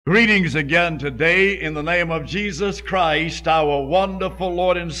Greetings again today in the name of Jesus Christ, our wonderful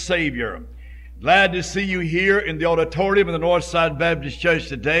Lord and Savior. Glad to see you here in the auditorium of the Northside Baptist Church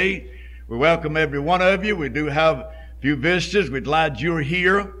today. We welcome every one of you. We do have a few visitors. We're glad you're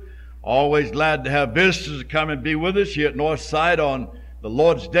here. Always glad to have visitors to come and be with us here at Northside on the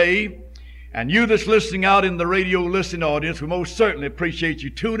Lord's Day. And you that's listening out in the radio listening audience, we most certainly appreciate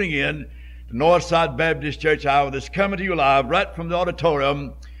you tuning in to Northside Baptist Church Hour that's coming to you live right from the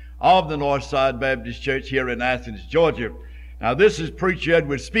auditorium of the Northside Baptist Church here in Athens, Georgia. Now, this is Preacher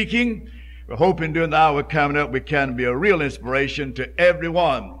Edward speaking. We're hoping during the hour coming up we can be a real inspiration to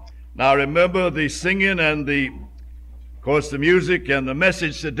everyone. Now, remember the singing and of course, the music and the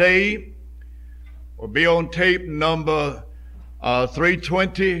message today will be on tape number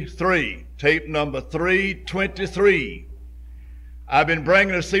 323. Tape number 323. I've been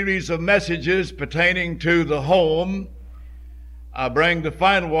bringing a series of messages pertaining to the home. I bring the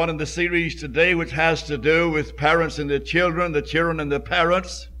final one in the series today, which has to do with parents and their children, the children and their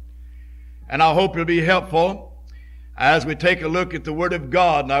parents. And I hope it'll be helpful as we take a look at the Word of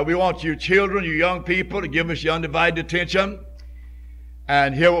God. Now, we want you children, you young people, to give us your undivided attention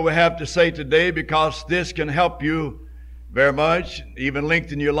and hear what we have to say today, because this can help you very much, even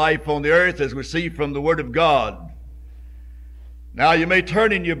lengthen your life on the earth, as we see from the Word of God. Now, you may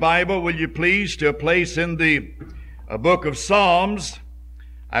turn in your Bible, will you please, to a place in the book of Psalms.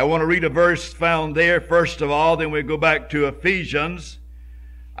 I want to read a verse found there first of all, then we'll go back to Ephesians.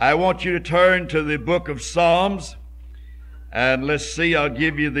 I want you to turn to the book of Psalms, and let's see, I'll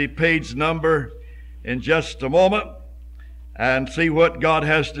give you the page number in just a moment and see what God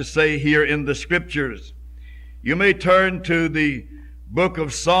has to say here in the Scriptures. You may turn to the book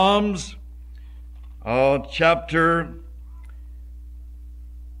of Psalms, the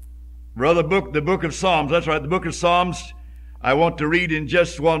book of Psalms. That's right, the book of Psalms. I want to read in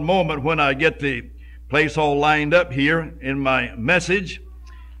just one moment when I get the place all lined up here in my message.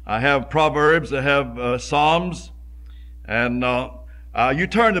 I have Proverbs, I have Psalms, and you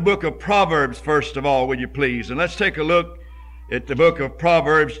turn the book of Proverbs first of all, will you please? And let's take a look at the book of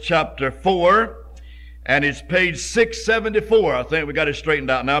Proverbs chapter 4, and it's page 674. I think we got it straightened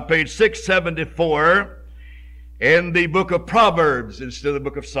out now. Page 674 in the book of Proverbs instead of the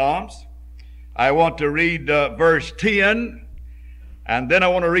book of Psalms. I want to read verse 10, and then I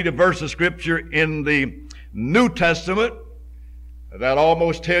want to read a verse of Scripture in the New Testament that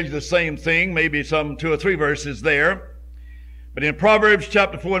almost tells you the same thing, maybe some 2 or 3 verses there. But in Proverbs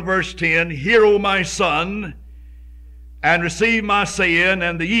chapter 4 and verse 10, "Hear, O my son, and receive my saying,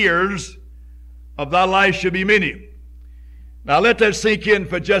 and the years of thy life shall be many." Now let that sink in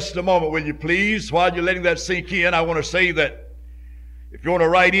for just a moment, will you please? While you're letting that sink in, I want to say that if you want to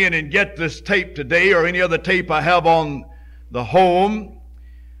write in and get this tape today or any other tape I have on the home,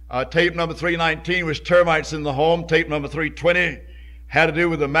 tape number 319 was termites in the home. Tape number 320 had to do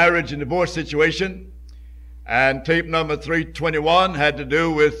with the marriage and divorce situation. And tape number 321 had to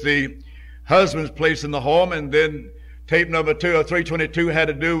do with the husband's place in the home. And then tape number 322 had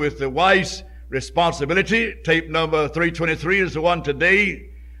to do with the wife's responsibility. Tape number 323 is the one today,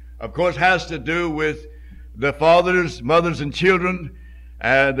 of course, has to do with the fathers, mothers, and children,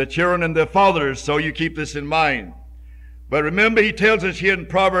 and the children and their fathers. So you keep this in mind. But remember, he tells us here in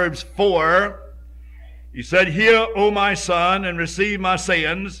Proverbs 4, he said, "Hear, O my son, and receive my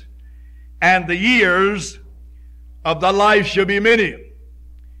sayings, and the years of thy life shall be many."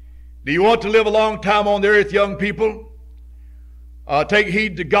 Do you want to live a long time on the earth, young people? Take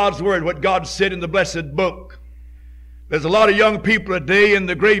heed to God's word, what God said in the blessed book. There's a lot of young people today in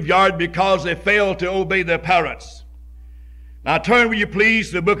the graveyard because they failed to obey their parents. Now turn, will you please,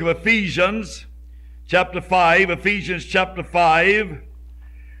 to the book of Ephesians chapter 5. Ephesians chapter 5.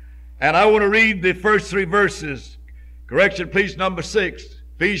 And I want to read the first 3 verses. Correction, please, number 6.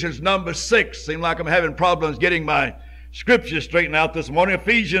 Ephesians number 6. Seems like I'm having problems getting my scripture straightened out this morning.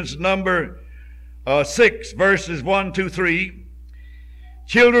 Ephesians number 6, verses 1, 2, 3.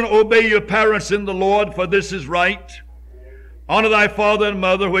 "Children, obey your parents in the Lord, for this is right. Honor thy father and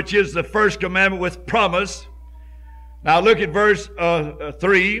mother, which is the first commandment with promise." Now look at verse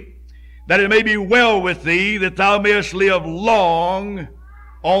 3. "That it may be well with thee, that thou mayest live long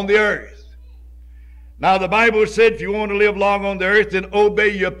on the earth." Now the Bible said if you want to live long on the earth, then obey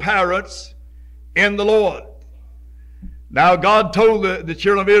your parents in the Lord. Now God told the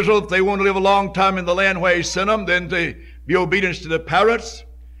children of Israel if they want to live a long time in the land where he sent them, then to be obedient to their parents.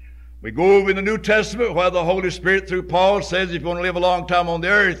 We go over in the New Testament where the Holy Spirit through Paul says if you want to live a long time on the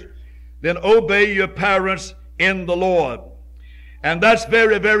earth, then obey your parents in the Lord. And that's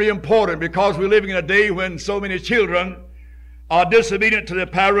very, very important, because we're living in a day when so many children are disobedient to their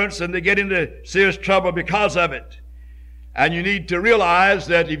parents and they get into serious trouble because of it. And you need to realize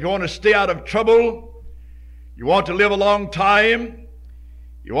that if you want to stay out of trouble, you want to live a long time,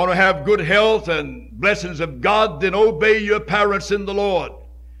 you want to have good health and blessings of God, then obey your parents in the Lord.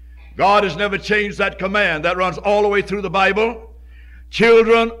 God has never changed that command. That runs all the way through the Bible.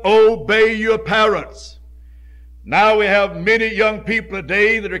 Children, obey your parents. Now we have many young people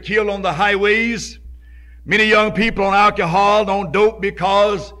today that are killed on the highways. Many young people on alcohol, on dope,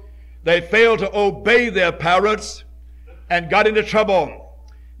 because they failed to obey their parents and got into trouble.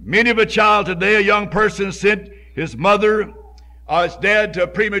 Many of a child today, a young person, sent his mother or his dad to a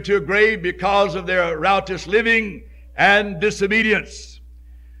premature grave because of their riotous living and disobedience.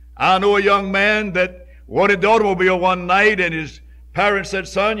 I know a young man that wanted the automobile one night, and his parents said,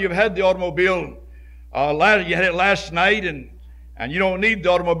 "Son, you've had the automobile. You had it last night, and you don't need the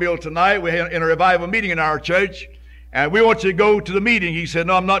automobile tonight. We're in a revival meeting in our church, and we want you to go to the meeting." He said,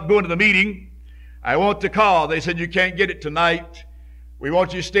 "No, I'm not going to the meeting. I want the car." They said, "You can't get it tonight. We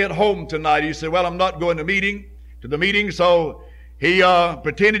want you to stay at home tonight." He said, "Well, I'm not going to the meeting." So he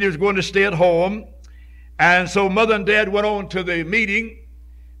pretended he was going to stay at home. And so mother and dad went on to the meeting.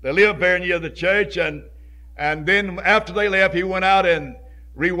 They lived very near the church, and then after they left, he went out and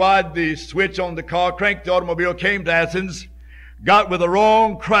rewired the switch on the car, cranked the automobile, came to Athens, got with the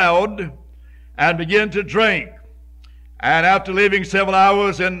wrong crowd, and began to drink. And after living several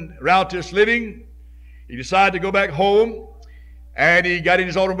hours in riotous living, he decided to go back home, and he got in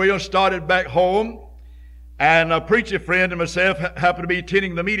his automobile and started back home. And a preacher friend and myself happened to be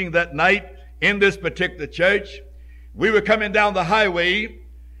attending the meeting that night in this particular church. We were coming down the highway,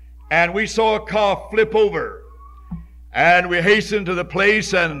 and we saw a car flip over. And we hastened to the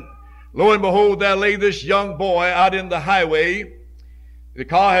place, and lo and behold, there lay this young boy out in the highway. The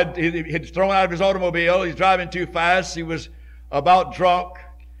car had thrown out of his automobile. He's driving too fast. He was about drunk,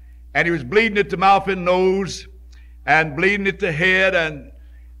 and he was bleeding at the mouth and nose and bleeding at the head.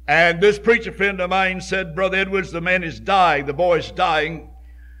 And this preacher friend of mine said, "Brother Edwards, the man is dying. The boy is dying."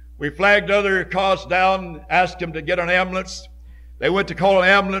 We flagged other cars down, asked him to get an ambulance. They went to call an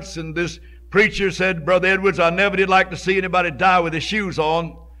ambulance, and this preacher said, "Brother Edwards, I never did like to see anybody die with his shoes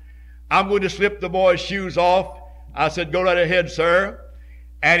on. I'm going to slip the boy's shoes off." I said, "Go right ahead, sir."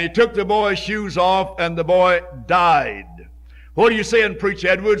 And he took the boy's shoes off, and the boy died. What are you saying, Preacher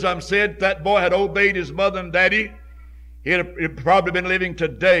Edwards? I'm saying that boy had obeyed his mother and daddy, he'd probably been living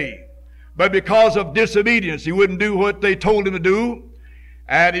today. But because of disobedience, he wouldn't do what they told him to do.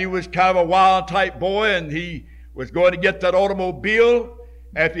 And he was kind of a wild type boy, and he was going to get that automobile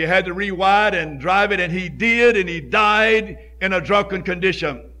if he had to rewire and drive it, and he did, and he died in a drunken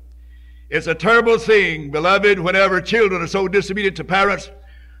condition. It's a terrible thing, beloved, whenever children are so disobedient to parents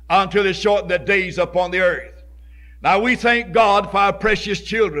until they shorten their days upon the earth. Now we thank God for our precious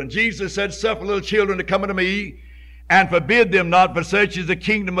children. Jesus said, "Suffer little children to come unto me, and forbid them not, for such is the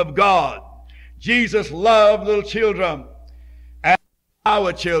kingdom of God." Jesus loved little children and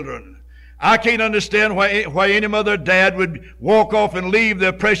our children. I can't understand why any mother or dad would walk off and leave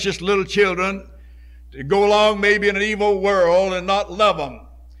their precious little children to go along maybe in an evil world and not love them.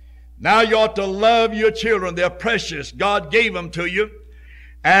 Now you ought to love your children. They're precious. God gave them to you,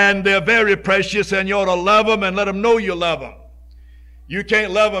 and they're very precious, and you ought to love them and let them know you love them. You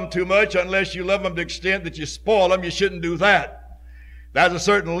can't love them too much unless you love them to the extent that you spoil them. You shouldn't do that. There's a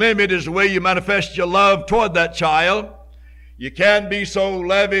certain limit as the way you manifest your love toward that child. You can't be so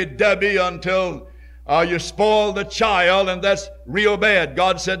lovey-dovey until you spoil the child, and that's real bad.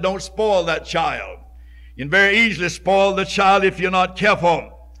 God said don't spoil that child. You can very easily spoil the child if you're not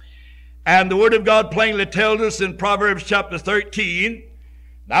careful. And the Word of God plainly tells us in Proverbs chapter 13.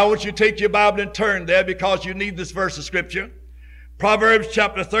 Now I want you to take your Bible and turn there because you need this verse of Scripture. Proverbs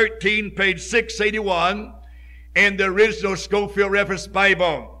chapter 13, page 681 in the original Scofield Reference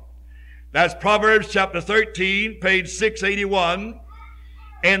Bible. That's Proverbs chapter 13, page 681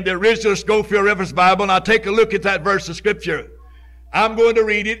 in the original Scofield Reference Bible. Now take a look at that verse of Scripture. I'm going to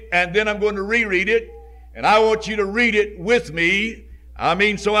read it, and then I'm going to reread it, and I want you to read it with me.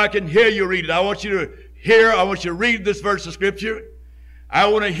 So I can hear you read it. I want you to read this verse of Scripture. I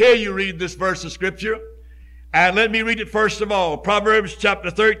want to hear you read this verse of Scripture. And let me read it first of all. Proverbs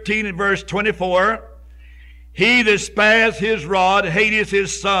chapter 13 and verse 24. "He that spareth his rod hateth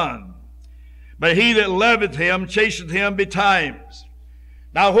his son, but he that loveth him chasteneth him betimes."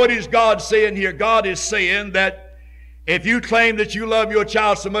 Now what is God saying here? God is saying that if you claim that you love your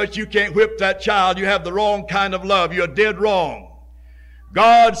child so much you can't whip that child, you have the wrong kind of love. You're dead wrong.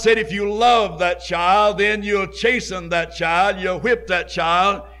 God said if you love that child, then you'll chasten that child, you'll whip that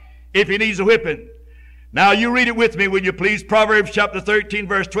child if he needs a whipping. Now you read it with me, will you please? Proverbs chapter 13,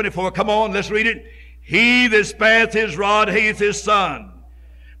 verse 24. Come on, let's read it. He that spareth his rod hateth his son,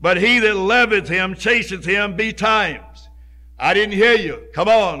 but he that loveth him chasteth him betimes. I didn't hear you. Come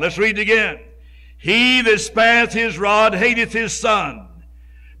on, let's read it again. He that spareth his rod hateth his son,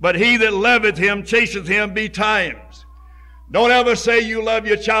 but he that loveth him chasteth him betimes. Don't ever say you love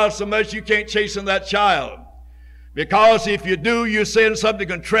your child so much you can't chasten that child. Because if you do, you're saying something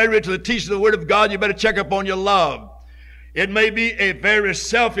contrary to the teaching of the Word of God. You better check up on your love. It may be a very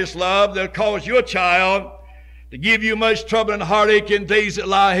selfish love that will cause your child to give you much trouble and heartache in days that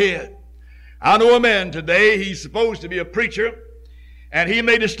lie ahead. I know a man today, he's supposed to be a preacher, and he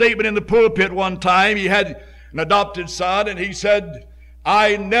made a statement in the pulpit one time. He had an adopted son, and he said,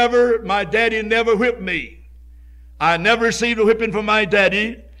 my daddy never whipped me. I never received a whipping from my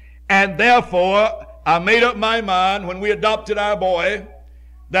daddy, and therefore I made up my mind when we adopted our boy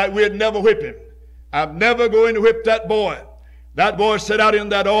that we'd never whip him. I'm never going to whip that boy. That boy sat out in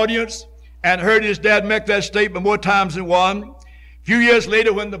that audience and heard his dad make that statement more times than one. A few years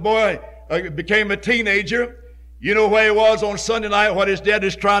later, when the boy became a teenager, you know where he was on Sunday night while his dad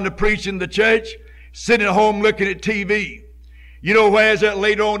is trying to preach in the church? Sitting at home looking at TV. You know where is that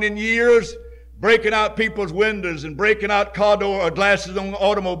later on in years? Breaking out people's windows and breaking out car door or glasses on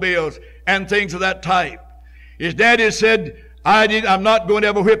automobiles and things of that type. His daddy said, I'm not going to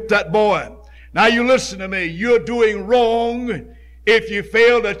ever whip that boy. Now you listen to me. You're doing wrong if you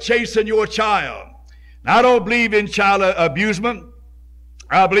fail to chasten your child. Now I don't believe in child abusement.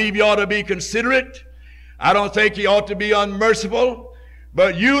 I believe you ought to be considerate. I don't think you ought to be unmerciful.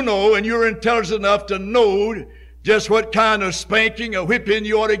 But you know, and you're intelligent enough to know just what kind of spanking or whipping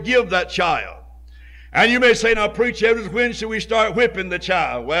you ought to give that child. And you may say, now preacher, when should we start whipping the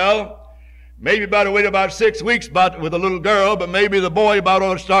child? Well, maybe about to wait about 6 weeks with a little girl, but maybe the boy about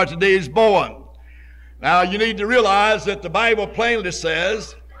ought to start the day he's born. Now you need to realize that the Bible plainly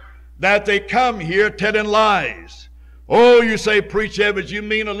says that they come here telling lies. Oh, you say, preacher Evans, you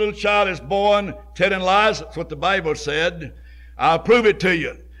mean a little child is born telling lies? That's what the Bible said. I'll prove it to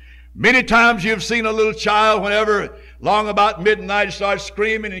you. Many times you've seen a little child whenever long about midnight it starts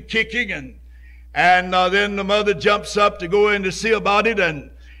screaming and kicking and then the mother jumps up to go in to see about it, and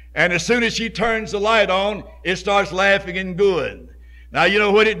as soon as she turns the light on, it starts laughing and good. Now, you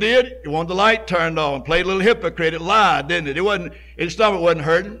know what it did? It wanted the light turned on. Played a little hypocrite. It lied, didn't it? Its stomach wasn't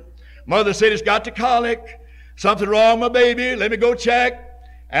hurting. Mother said, it's got the colic. Something wrong, my baby. Let me go check.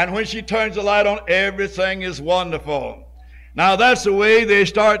 And when she turns the light on, everything is wonderful. Now, that's the way they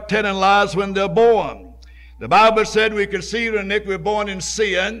start telling lies when they're born. The Bible said we conceived in iniquity, we're born in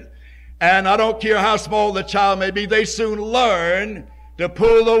sin. And I don't care how small the child may be, they soon learn to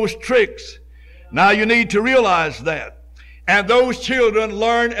pull those tricks. Now you need to realize that. And those children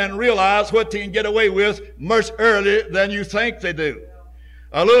learn and realize what they can get away with much earlier than you think they do.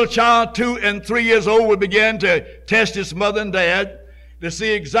 A little child 2 and 3 years old will begin to test its mother and dad to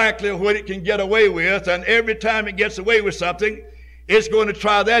see exactly what it can get away with. And every time it gets away with something, it's going to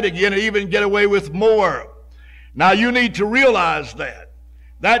try that again and even get away with more. Now you need to realize that.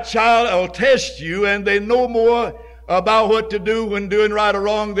 That child will test you, and they know more about what to do when doing right or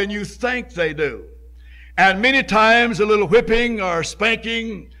wrong than you think they do. And many times a little whipping or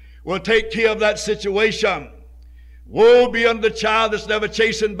spanking will take care of that situation. Woe be unto the child that's never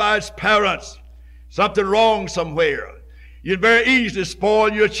chastened by its parents. Something wrong somewhere. You'd very easily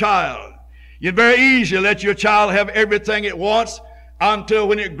spoil your child. You'd very easily let your child have everything it wants until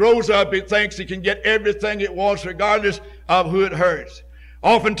when it grows up it thinks it can get everything it wants regardless of who it hurts.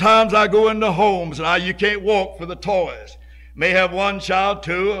 Oftentimes I go into homes and you can't walk for the toys. May have one child,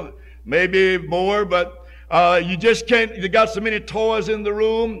 2, maybe more, but you just can't. You got so many toys in the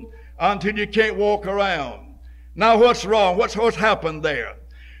room until you can't walk around. Now what's wrong? What's happened there?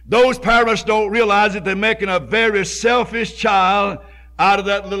 Those parents don't realize that they're making a very selfish child out of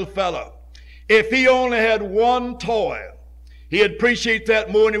that little fellow. If he only had one toy, he'd appreciate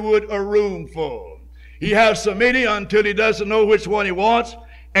that more than he would a room full. He has so many until he doesn't know which one he wants,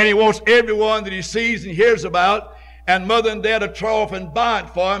 and he wants every one that he sees and hears about, and mother and dad will try off and buy it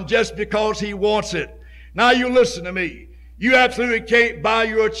for him just because he wants it. Now you listen to me. You absolutely can't buy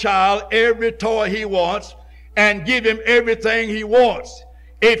your child every toy he wants and give him everything he wants.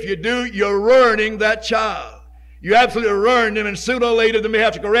 If you do, you're ruining that child. You absolutely ruined him, and sooner or later they may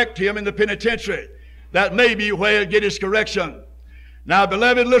have to correct him in the penitentiary. That may be where he'll get his correction. Now,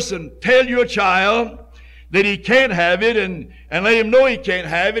 beloved, listen, tell your child that he can't have it and let him know he can't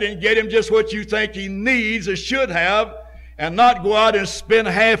have it and get him just what you think he needs or should have, and not go out and spend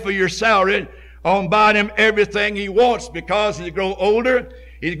half of your salary on buying him everything he wants, because as he grows older,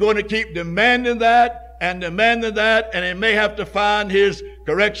 he's going to keep demanding that and demanding that, and he may have to find his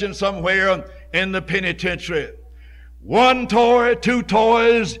correction somewhere in the penitentiary. One toy, two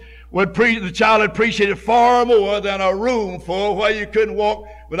toys, the child appreciated far more than a room full where you couldn't walk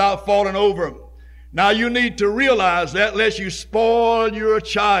without falling over them. Now you need to realize that lest you spoil your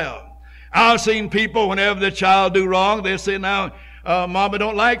child. I've seen people, whenever their child do wrong, they say, now, Mama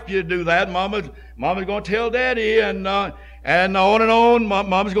don't like you to do that. Mama's going to tell Daddy, and on and on.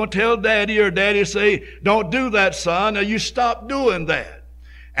 Mama's going to tell Daddy, or Daddy say, don't do that, son. Now you stop doing that.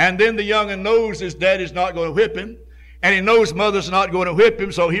 And then the young'un knows his daddy's not going to whip him, and he knows mother's not going to whip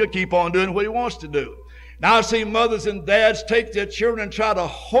him, so he'll keep on doing what he wants to do. Now I've seen mothers and dads take their children and try to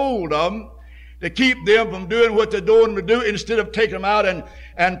hold them to keep them from doing what they're doing to do, instead of taking them out and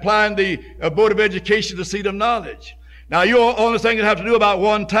applying the Board of Education, the seat of knowledge. Now, your only thing you have to do about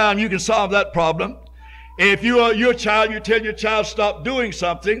one time, you can solve that problem. If you are your child, you tell your child stop doing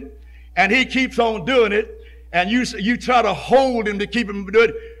something, and he keeps on doing it, and you try to hold him to keep him from doing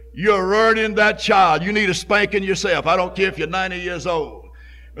it, you're ruining that child. You need a spanking yourself. I don't care if you're 90 years old.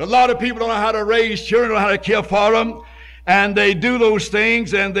 A lot of people don't know how to raise children, don't know how to care for them, and they do those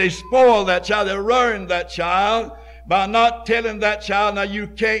things, and they spoil that child. They ruin that child by not telling that child, now you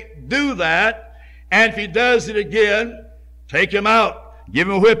can't do that, and if he does it again, take him out, give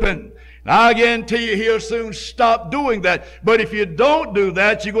him a whipping. Now I guarantee you he'll soon stop doing that. But if you don't do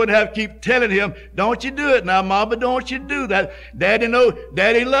that, you're going to have to keep telling him, don't you do it now, Mama, don't you do that. Daddy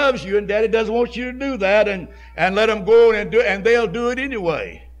loves you, and Daddy doesn't want you to do that, and let them go and do it, and they'll do it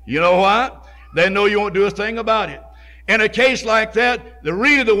anyway. You know why? They know you won't do a thing about it. In a case like that,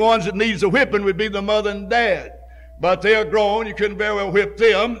 really the ones that needs a whipping would be the mother and dad. But they're grown, you couldn't very well whip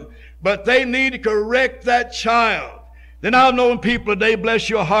them, but they need to correct that child. Then I've known people today, bless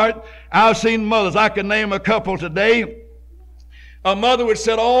your heart, I've seen mothers, I can name a couple today. A mother would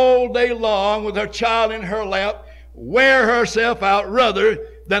sit all day long with her child in her lap, wear herself out rather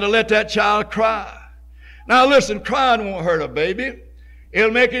than to let that child cry. Now listen, crying won't hurt a baby.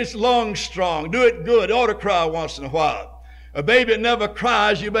 It'll make its lungs strong. Do it good. It ought to cry once in a while. A baby that never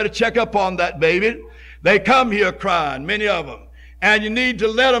cries, you better check up on that baby. They come here crying, many of them. And you need to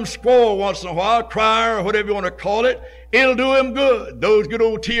let them spoil once in a while, cry or whatever you want to call it. It'll do him good. Those good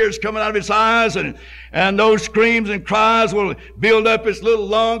old tears coming out of his eyes and those screams and cries will build up his little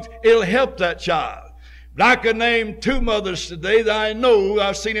lungs. It'll help that child. But I could name two mothers today that I know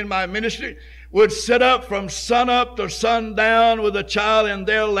I've seen in my ministry would sit up from sun up to sundown with a child in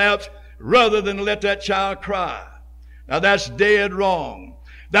their laps rather than let that child cry. Now that's dead wrong.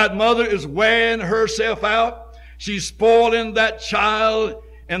 That mother is wearing herself out. She's spoiling that child,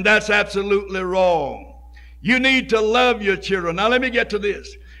 and that's absolutely wrong. You need to love your children. Now let me get to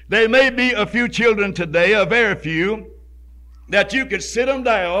this. There may be a few children today, a very few, that you could sit them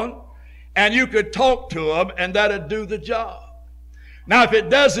down and you could talk to them, and that'd do the job. Now if it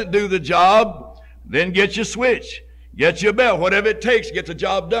doesn't do the job, then get your switch, get your belt, whatever it takes to get the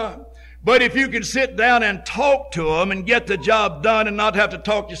job done. But if you can sit down and talk to them and get the job done and not have to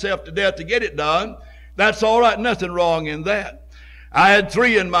talk yourself to death to get it done, that's all right. Nothing wrong in that. I had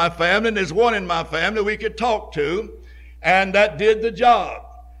 3 in my family, and there's 1 in my family we could talk to, and that did the job.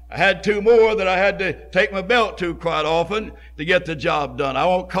 I had 2 more that I had to take my belt to quite often to get the job done. I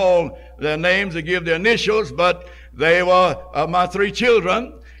won't call their names or give their initials, but they were my 3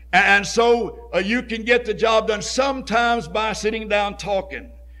 children. And so you can get the job done sometimes by sitting down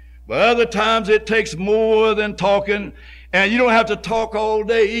talking. But other times it takes more than talking, and you don't have to talk all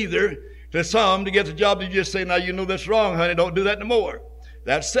day either to some to get the job. You just say, now you know that's wrong, honey, don't do that no more.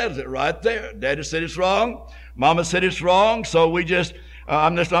 That settles it right there. Daddy said it's wrong. Mama said it's wrong, so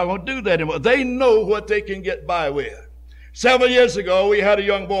I'm just not going to do that anymore. They know what they can get by with. Several years ago, we had a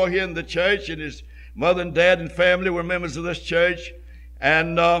young boy here in the church, and his mother and dad and family were members of this church,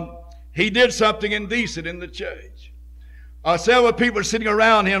 and he did something indecent in the church. Several people sitting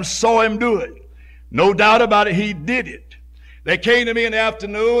around him saw him do it. No doubt about it, he did it. They came to me in the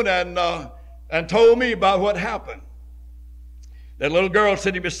afternoon and told me about what happened. That little girl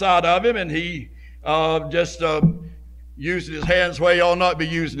sitting beside of him, and he just using his hands where he ought not be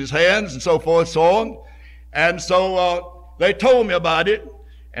using his hands, and so forth, so on. And so they told me about it,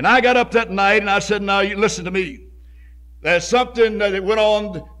 and I got up that night and I said, now you listen to me. There's something that went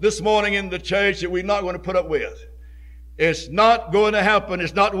on this morning in the church that we're not going to put up with. It's not going to happen.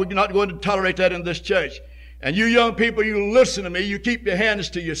 We're not going to tolerate that in this church. And you young people, you listen to me. You keep your hands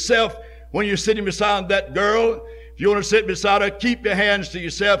to yourself when you're sitting beside that girl. If you want to sit beside her, keep your hands to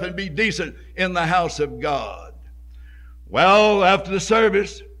yourself and be decent in the house of God. Well, after the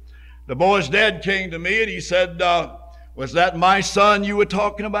service, the boy's dad came to me and he said, was that my son you were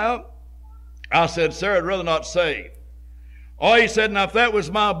talking about? I said, sir, I'd rather not say. Oh, he said, now if that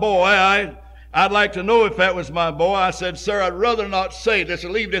was my boy, I'd like to know if that was my boy. I said, sir, I'd rather not say. Just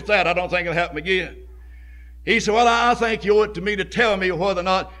leave it at that. I don't think it'll happen again. He said, well, I think you owe it to me to tell me whether or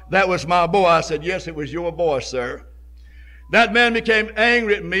not that was my boy. I said, yes, it was your boy, sir. That man became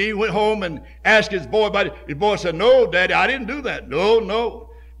angry at me, went home and asked his boy about it. His boy said, no, Daddy, I didn't do that. No,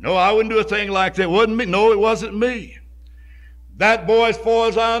 I wouldn't do a thing like that. It wasn't me. No, it wasn't me. That boy, as far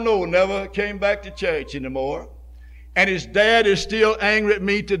as I know, never came back to church anymore. And his dad is still angry at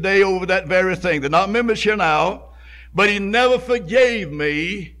me today over that very thing. They're not members here now, but he never forgave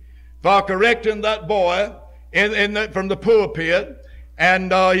me for correcting that boy from the pulpit.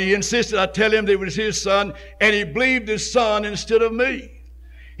 And he insisted I tell him that it was his son, and he believed his son instead of me.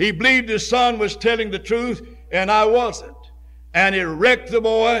 He believed his son was telling the truth, and I wasn't. And he wrecked the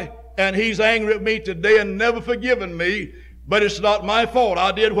boy, and he's angry at me today and never forgiven me. But it's not my fault.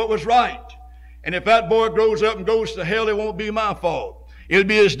 I did what was right. And if that boy grows up and goes to hell, it won't be my fault. It'll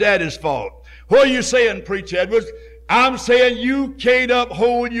be his daddy's fault. What are you saying, Preacher Edwards? I'm saying you can't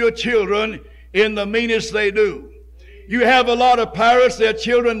uphold your children in the meanest they do. You have a lot of parents, their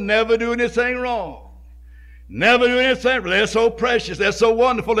children never do anything wrong. Never do anything. They're so precious. They're so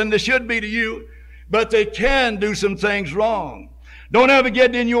wonderful, and they should be to you. But they can do some things wrong. Don't ever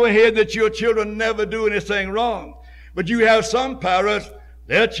get in your head that your children never do anything wrong. But you have some parents,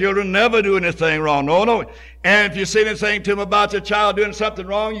 their children never do anything wrong. No. And if you say anything to them about your child doing something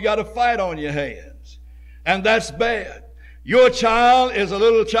wrong, you got a fight on your hands. And that's bad. Your child is a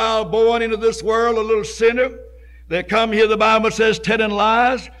little child born into this world, a little sinner. They come here, the Bible says, telling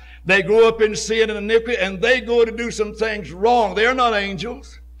lies. They grow up in sin and iniquity, and they go to do some things wrong. They're not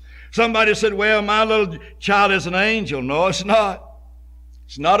angels. Somebody said, well, my little child is an angel. No, it's not.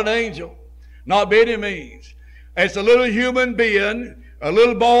 It's not an angel. Not by any means. It's a little human being, a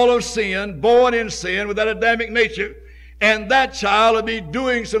little ball of sin, born in sin with that Adamic nature, and that child will be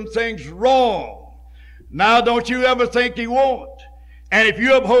doing some things wrong. Now, don't you ever think he won't. And if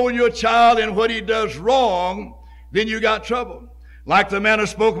you uphold your child in what he does wrong, then you got trouble. Like the man I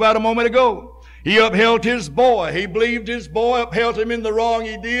spoke about a moment ago. He upheld his boy. He believed his boy, upheld him in the wrong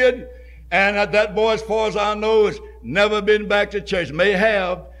he did. And that boy, as far as I know, has never been back to church. May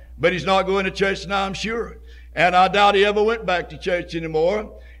have, but he's not going to church now, I'm sure. And I doubt he ever went back to church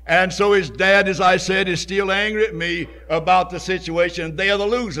anymore. And so his dad, as I said, is still angry at me about the situation. They are the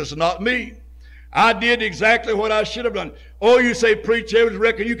losers, not me. I did exactly what I should have done. Oh, you say, Preacher Edwards,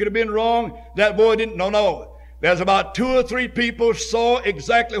 reckon you could have been wrong? That boy didn't. No. There's about 2 or 3 people saw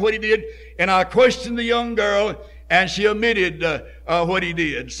exactly what he did, and I questioned the young girl, and she admitted what he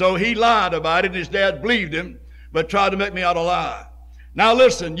did. So he lied about it, and his dad believed him, but tried to make me out a lie. Now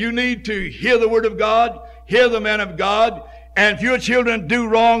listen, you need to hear the word of God, hear the man of God, and if your children do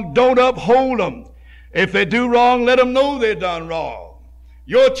wrong, don't uphold them. If they do wrong, let them know they've done wrong.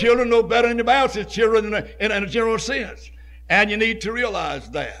 Your children know better than anybody else's children in a general sense, and you need to realize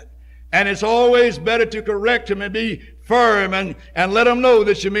that. And it's always better to correct them and be firm and let them know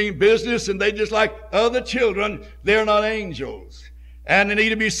that you mean business, and they just like other children, they're not angels. And they need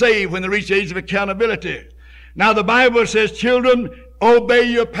to be saved when they reach the age of accountability. Now the Bible says, children, obey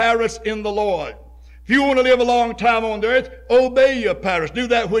your parents in the Lord. If you want to live a long time on the earth, obey your parents. Do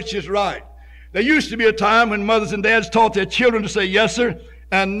that which is right. There used to be a time when mothers and dads taught their children to say yes, sir,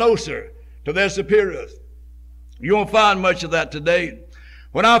 and no, sir, to their superiors. You won't find much of that today.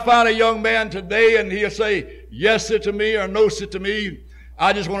 When I find a young man today and he'll say yes, sir, to me or no, sir, to me,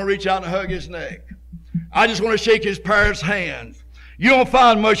 I just want to reach out and hug his neck. I just want to shake his parents' hands. You don't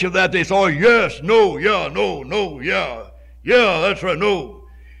find much of that. They say, oh, yes, no, yeah, no, yeah. Yeah, that's right, no.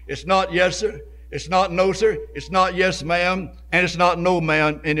 It's not yes, sir. It's not no, sir. It's not yes, ma'am. And it's not no,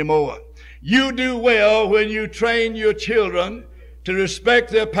 ma'am anymore. You do well when you train your children to respect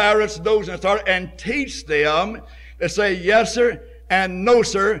their parents, those in authority, and teach them to say yes, sir, and no,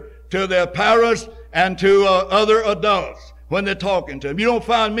 sir, to their parents and to other adults when they're talking to them. You don't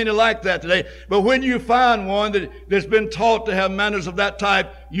find many like that today. But when you find one that's been taught to have manners of that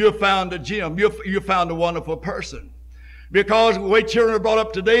type, you've found a gem. You've found a wonderful person. Because the way children are brought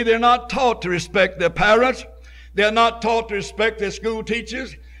up today, they're not taught to respect their parents. They're not taught to respect their school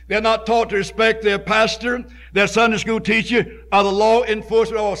teachers. They're not taught to respect their pastor, their Sunday school teacher, or the law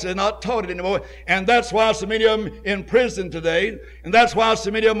enforcement officer. They're not taught it anymore. And that's why so many of them in prison today. And that's why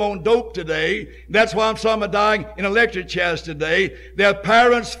so many of them on dope today. That's why some are dying in electric chairs today. Their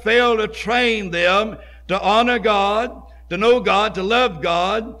parents failed to train them to honor God, to know God, to love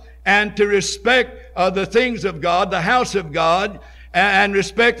God, and to respect the things of God, the house of God, and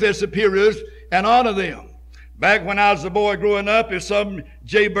respect their superiors and honor them. Back when I was a boy growing up, if some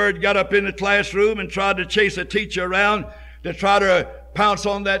jaybird got up in the classroom and tried to chase a teacher around to try to pounce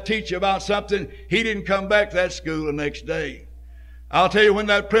on that teacher about something, he didn't come back to that school the next day. I'll tell you, when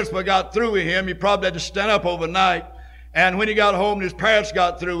that principal got through with him, he probably had to stand up overnight. And when he got home and his parents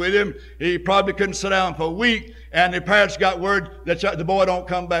got through with him, he probably couldn't sit down for a week. And the parents got word that the boy don't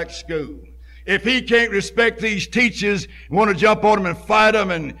come back to school. If he can't respect these teachers, want to jump on them and fight them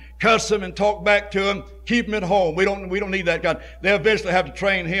and cuss them and talk back to them, keep him at home. We don't need that guy. They'll eventually have to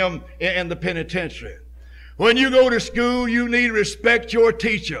train him in the penitentiary. When you go to school, you need to respect your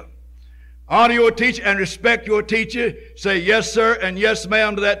teacher. Honor your teacher and respect your teacher. Say yes, sir, and yes,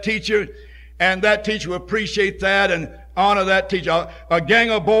 ma'am to that teacher. And that teacher will appreciate that and honor that teacher. A gang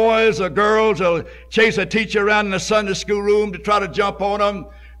of boys or girls will chase a teacher around in the Sunday school room to try to jump on them.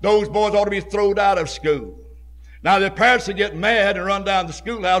 Those boys ought to be thrown out of school. Now, the parents will get mad and run down to the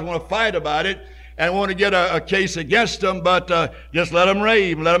schoolhouse, want to fight about it, and want to get a case against them, but just let them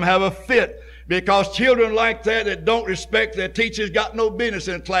rave, let them have a fit. Because children like that don't respect their teachers got no business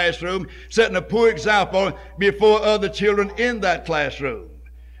in the classroom, setting a poor example before other children in that classroom.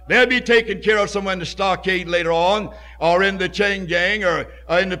 They'll be taken care of somewhere in the stockade later on, or in the chain gang, or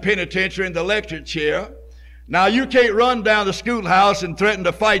in the penitentiary, in the lecture chair. Now, you can't run down the schoolhouse and threaten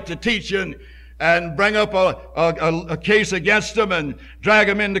to fight the teacher and bring up a case against them and drag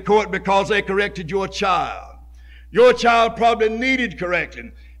them into court because they corrected your child. Your child probably needed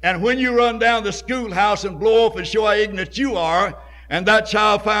correcting. And when you run down the schoolhouse and blow off and show how ignorant you are, and that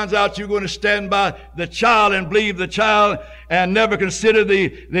child finds out you're going to stand by the child and believe the child and never consider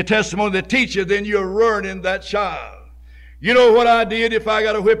the testimony of the teacher, then you're ruining that child. You know what I did if I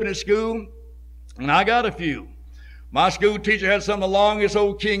got a whipping at school? And I got a few. My school teacher had some of the longest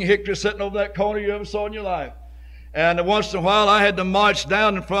old King Hickory sitting over that corner you ever saw in your life. And once in a while I had to march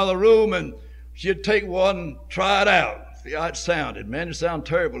down in front of the room and she'd take one and try it out. See how it sounded. Man, it sounded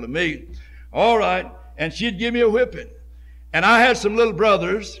terrible to me. All right. And she'd give me a whipping. And I had some little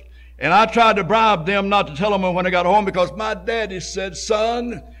brothers, and I tried to bribe them not to tell them when I got home because my daddy said,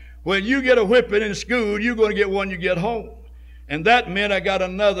 son, when you get a whipping in school, you're going to get one you get home. And that meant I got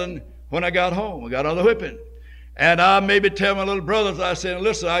another when I got home. I got another whipping. And I maybe tell my little brothers, I said,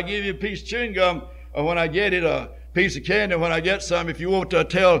 listen, I'll give you a piece of chewing gum when I get it, a piece of candy when I get some, if you want to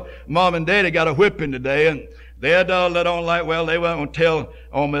tell mom and daddy got a whipping today. And they'd let on like, well, they weren't going to tell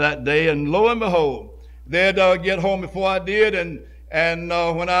on me that day. And lo and behold, they'd get home before I did. And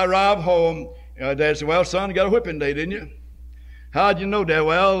when I arrived home, Dad said, well, son, you got a whipping today, didn't you? How'd you know, Dad?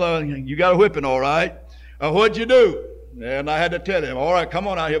 Well, you got a whipping, all right. What'd you do? And I had to tell him, all right, come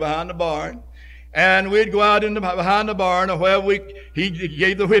on out here behind the barn. And we'd go out behind the barn where he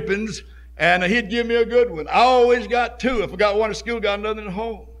gave the whippings, and he'd give me a good one. I always got two. If I got one at school, got another at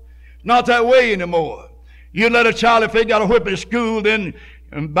home. Not that way anymore. You let a child, if they got a whipping at school, then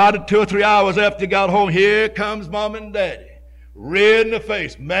about 2 or 3 hours after they got home, here comes mom and daddy, red in the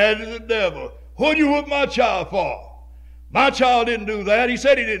face, mad as the devil. What'd you whip my child for? My child didn't do that. He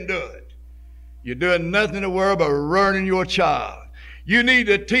said he didn't do it. You're doing nothing in the world but ruining your child. You need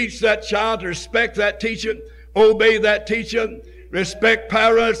to teach that child to respect that teacher, obey that teacher, respect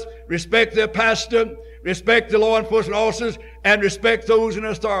parents, respect their pastor, respect the law enforcement officers, and respect those in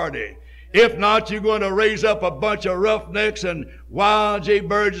authority. If not, you're going to raise up a bunch of roughnecks and wild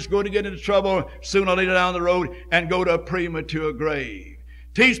jaybirds that's going to get into trouble sooner or later down the road and go to a premature grave.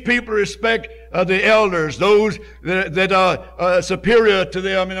 Teach people to respect the elders, those that are superior to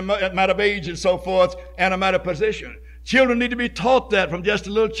them in a matter of age and so forth, and a matter of position. Children need to be taught that from just a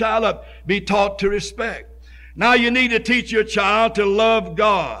little child up, be taught to respect. Now you need to teach your child to love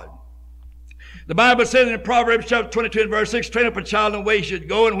God. The Bible says in Proverbs chapter 22 and verse 6, train up a child in the way he should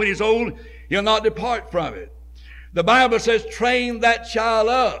go, and when he's old, he'll not depart from it. The Bible says train that child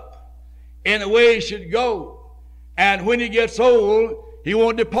up in the way he should go, and when he gets old, he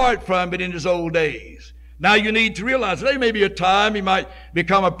won't depart from it in his old days. Now you need to realize there may be a time he might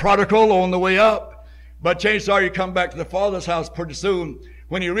become a prodigal on the way up, but chances are you come back to the Father's house pretty soon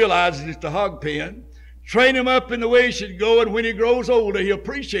when he realizes it's the hog pen. Train him up in the way he should go, and when he grows older, he'll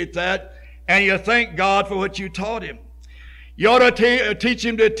appreciate that, and he'll thank God for what you taught him. You ought to teach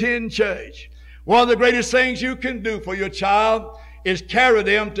him to attend church. One of the greatest things you can do for your child is carry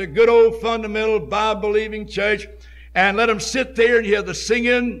them to good old fundamental Bible-believing church and let them sit there and hear the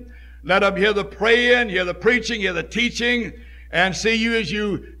singing, let them hear the praying, hear the preaching, hear the teaching, and see you as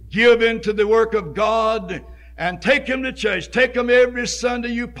you give into the work of God, and take them to church. Take them every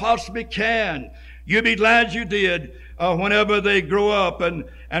Sunday you possibly can. You'll be glad you did whenever they grow up and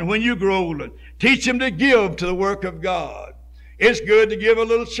when you grow older. Teach them to give to the work of God. It's good to give a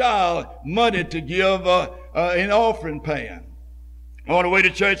little child money to give in offering pan. On the way to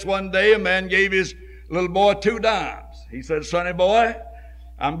church one day, a man gave his little boy 2 dimes. He said, "Sonny boy,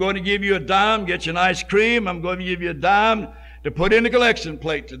 I'm going to give you a dime, get you an ice cream. I'm going to give you a dime to put in the collection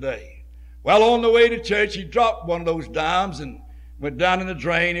plate today." Well, on the way to church, he dropped one of those dimes and went down in the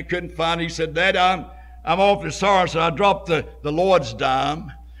drain. He couldn't find it. He said, "Dad, I'm awfully sorry. So I dropped the Lord's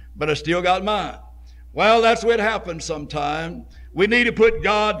dime, but I still got mine." Well, that's what happens sometimes. We need to put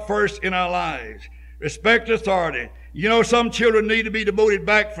God first in our lives. Respect authority. You know, some children need to be demoted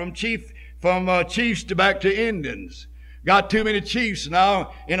back from chiefs to back to Indians. Got too many chiefs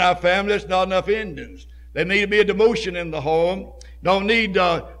now in our family. There's not enough Indians. There need to be a demotion in the home. Don't need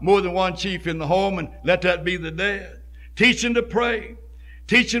more than one chief in the home, and let that be the dad. Teach them to pray.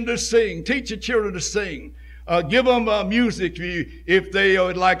 Teach them to sing. Teach your children to sing. Give them music if they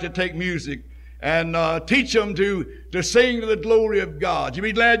would like to take music. And teach them to sing to the glory of God. You'll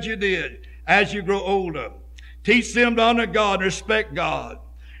be glad you did as you grow older. Teach them to honor God and respect God.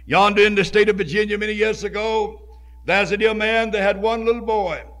 Yonder in the state of Virginia many years ago, there's a dear man that had one little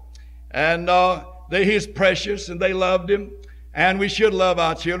boy. And he's precious, and they loved him. And we should love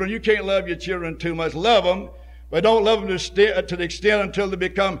our children. You can't love your children too much. Love them, but don't love them to the extent until they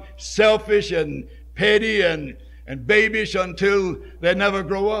become selfish and petty and babyish until they never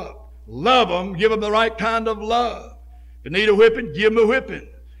grow up. Love them. Give them the right kind of love. If you need a whipping, give them a whipping.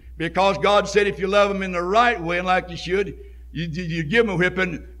 Because God said if you love them in the right way and like you should, you give them a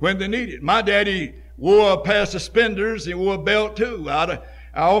whipping when they need it. My daddy wore a pair of suspenders. He wore a belt too. I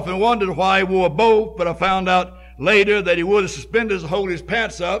often wondered why he wore both, but I found out later that he wore the suspenders to hold his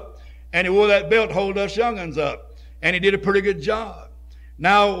pants up, and he wore that belt to hold us young'uns up. And he did a pretty good job.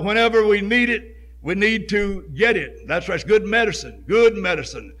 Now, whenever we need it, we need to get it. That's right. It's good medicine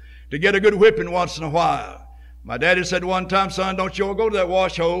to get a good whipping once in a while. My daddy said one time, "Son, don't you all go to that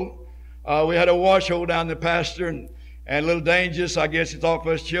wash hole." We had a wash hole down the pasture, and a little dangerous. I guess he thought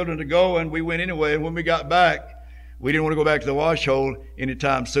for his children to go, and we went anyway. And when we got back, we didn't want to go back to the wash hole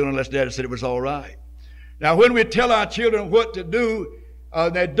anytime soon unless Daddy said it was all right. Now, when we tell our children what to do,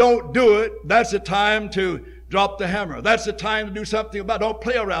 they don't do it, that's the time to drop the hammer. That's the time to do something about it. Don't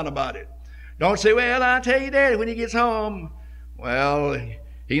play around about it. Don't say, "Well, I'll tell you, Daddy, when he gets home." Well,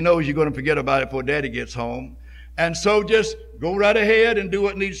 he knows you're going to forget about it before Daddy gets home. And so just go right ahead and do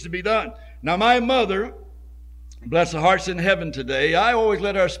what needs to be done. Now, my mother, bless her heart's in heaven today, I always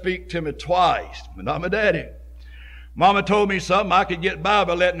let her speak to me twice, but not my daddy. Mama told me something I could get by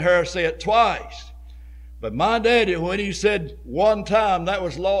letting her say it twice. But my daddy, when he said one time, that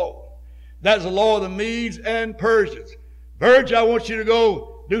was law. That's the law of the Medes and Persians. "Virgil, I want you to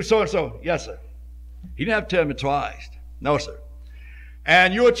go do so-and-so." "Yes, sir." He didn't have to tell me twice. "No, sir."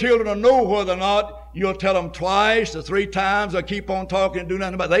 And your children will know whether or not you'll tell them twice or 3 times or keep on talking and do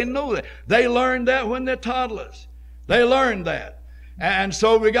nothing about it. They know that. They learned that when they're toddlers. They learned that. And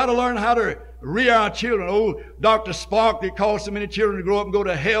so we got to learn how to rear our children. Old Dr. Spark, that caused so many children to grow up and go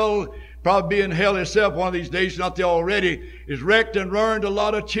to hell, probably be in hell himself one of these days, not there already, is wrecked and ruined a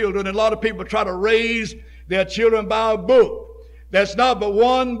lot of children. And a lot of people try to raise their children by a book. There's not but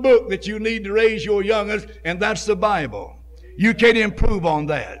one book that you need to raise your youngest, and that's the Bible. You can't improve on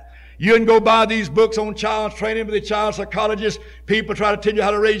that. You can go buy these books on child training with the child psychologists. People try to tell you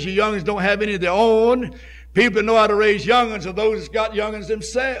how to raise your youngins, don't have any of their own. People that know how to raise youngins are those that's got youngins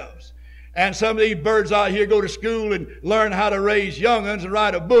themselves. And some of these birds out here go to school and learn how to raise youngins and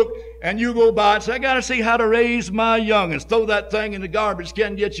write a book, and you go by and say, "I got to see how to raise my youngins." Throw that thing in the garbage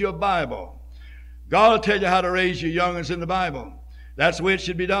can, get you a Bible. God will tell you how to raise your youngins in the Bible. That's the way it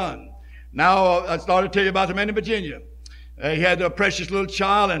should be done. Now, I started to tell you about the man in Virginia. He had a precious little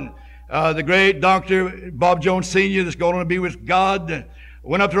child, and the great Dr. Bob Jones Sr. that's going to be with God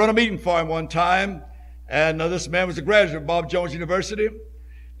went up to run a meeting for him one time. And this man was a graduate of Bob Jones University.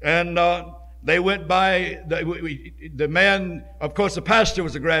 And they went by, the man, of course, the pastor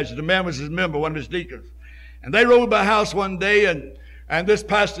was a graduate. The man was his member, one of his deacons. And they rode by house one day, and this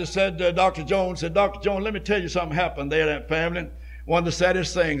pastor said to Dr. Jones, "Dr. Jones, let me tell you something happened there in that family. One of the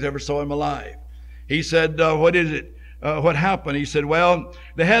saddest things I ever saw in my life." He said, "What is it? What happened?" He said, "Well,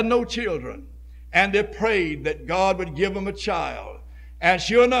 they had no children, and they prayed that God would give them a child. And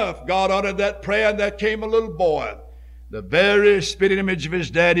sure enough, God honored that prayer, and there came a little boy. The very spitting image of his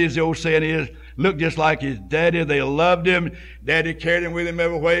daddy, as the old saying is, looked just like his daddy. They loved him. Daddy carried him with him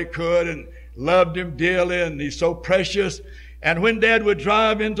every way he could and loved him dearly, and he's so precious. And when Dad would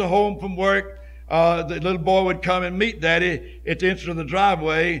drive into home from work, the little boy would come and meet Daddy at the entrance of the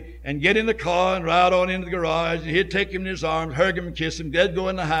driveway and get in the car and ride on into the garage, and he'd take him in his arms, hug him and kiss him. They'd go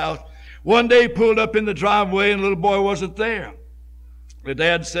in the house. One day he pulled up in the driveway, and the little boy wasn't there. The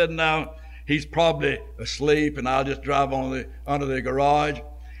dad said, "Now, he's probably asleep, and I'll just drive on under the garage.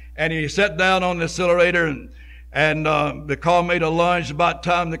 And he sat down on the accelerator, and the car made a lunge. About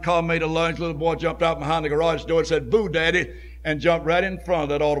time the car made a lunge, little boy jumped out behind the garage door and said, "Boo, Daddy," and jumped right in front of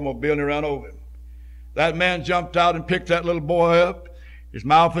that automobile and ran over him. That man jumped out and picked that little boy up. His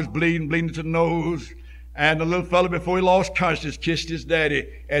mouth was bleeding to the nose. And the little fellow, before he lost consciousness, kissed his daddy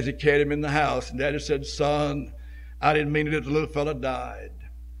as he carried him in the house. And Daddy said, "Son, I didn't mean it." The little fellow died.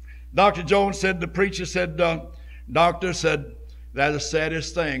 Dr. Jones said, the preacher said, doctor said, "That's the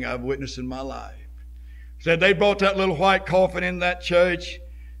saddest thing I've witnessed in my life." Said they brought that little white coffin in that church,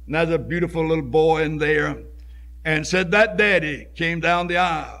 and there's a beautiful little boy in there. And said that daddy came down the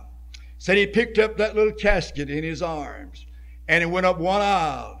aisle. Said he picked up that little casket in his arms, and he went up one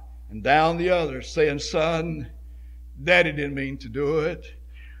aisle and down the other, saying, "Son, Daddy didn't mean to do it.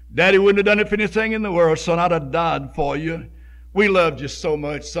 Daddy wouldn't have done it for anything in the world. Son, I'd have died for you. We loved you so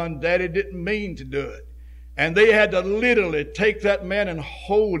much. Son, Daddy didn't mean to do it." And they had to literally take that man and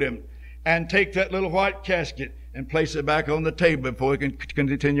hold him and take that little white casket and place it back on the table before he can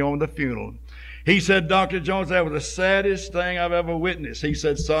continue on with the funeral. He said, "Dr. Jones, that was the saddest thing I've ever witnessed." He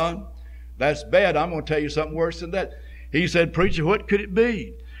said, "Son, that's bad. I'm going to tell you something worse than that." He said, "Preacher, what could it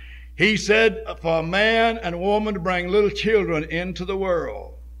be?" He said, "For a man and a woman to bring little children into the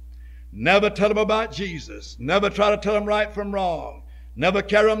world, never tell them about Jesus, never try to tell them right from wrong, never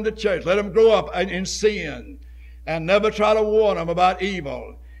carry them to church, let them grow up in sin, and never try to warn them about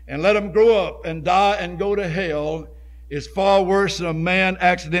evil, and let them grow up and die and go to hell, is far worse than a man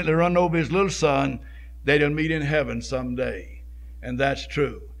accidentally running over his little son that he'll meet in heaven someday." And that's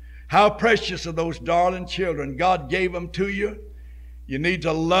true. How precious are those darling children. God gave them to you. You need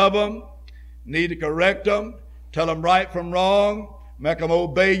to love them, need to correct them, tell them right from wrong, make them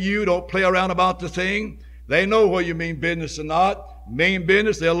obey you. Don't play around about the thing. They know whether you mean business or not. Mean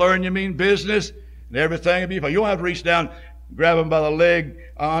business, they'll learn you mean business, and everything will be fine. You don't have to reach down, grab them by the leg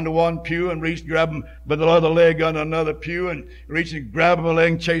under one pew, and grab them by the other leg under another pew, and reach and grab them by the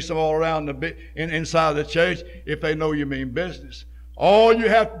leg and chase them all around inside the church if they know you mean business. All you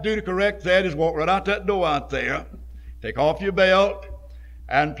have to do to correct that is walk right out that door out there, take off your belt,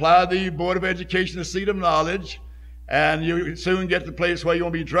 and apply the Board of Education the seat of knowledge, and you soon get to the place where you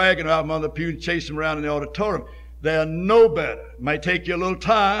won't be dragging them out from under the pew and chasing them around in the auditorium. They're no better. It may take you a little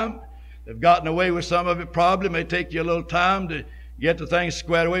time. They've gotten away with some of it probably. It may take you a little time to get the things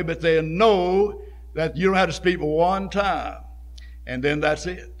squared away, but they know that you don't have to speak but one time, and then that's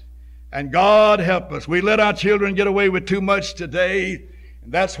it. And God help us. We let our children get away with too much today,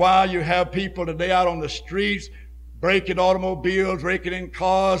 and that's why you have people today out on the streets breaking automobiles, breaking in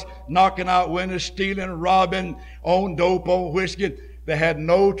cars, knocking out windows, stealing, robbing, on dope, on whiskey. They had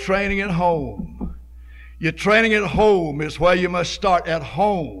no training at home. Your training at home is where you must start, at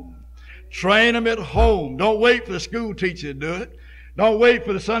home. Train them at home. Don't wait for the school teacher to do it. Don't wait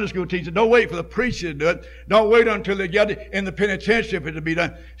for the Sunday school teacher. Don't wait for the preacher to do it. Don't wait until they get it in the penitentiary for it to be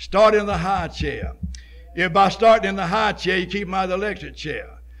done. Start in the high chair. If by starting in the high chair, you keep them out of the electric chair.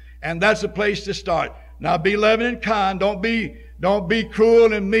 And that's the place to start. Now be loving and kind. Don't be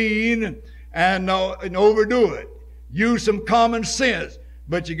cruel and mean and overdo it. Use some common sense.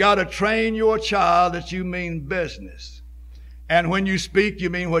 But you got to train your child that you mean business. And when you speak, you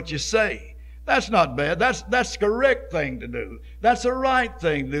mean what you say. That's not bad. That's the correct thing to do. That's the right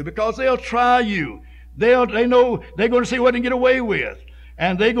thing to do, because they'll try you. They know they're going to see what they can get away with.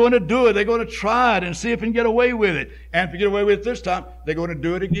 And they're going to do it. They're going to try it and see if they can get away with it. And if you get away with it this time, they're going to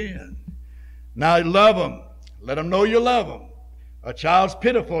do it again. Now, love them. Let them know you love them. A child's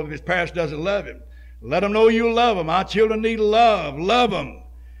pitiful if his parents doesn't love him. Let them know you love them. Our children need love. Love them.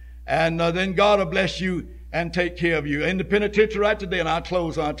 And then God will bless you and take care of you. In the penitentiary right today, and I'll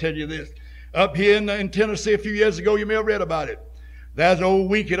close and I'll tell you this. Up here in Tennessee a few years ago, you may have read about it. There's an old,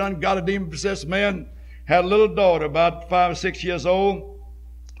 wicked, ungodly, demon-possessed man, had a little daughter about 5 or 6 years old.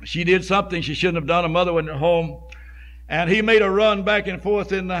 She did something she shouldn't have done. Her mother wasn't at home. And he made her run back and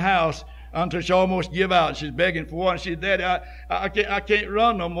forth in the house until she almost give out. She's begging for one. She said, "Daddy, I can't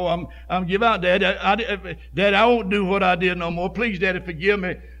run no more. I'm give out, Daddy. Daddy, I won't do what I did no more. Please, Daddy, forgive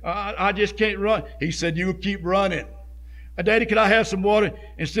me. I just can't run." He said, "You keep running." "Daddy, could I have some water?"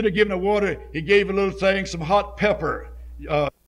 Instead of giving her water, he gave a little thing, some hot pepper,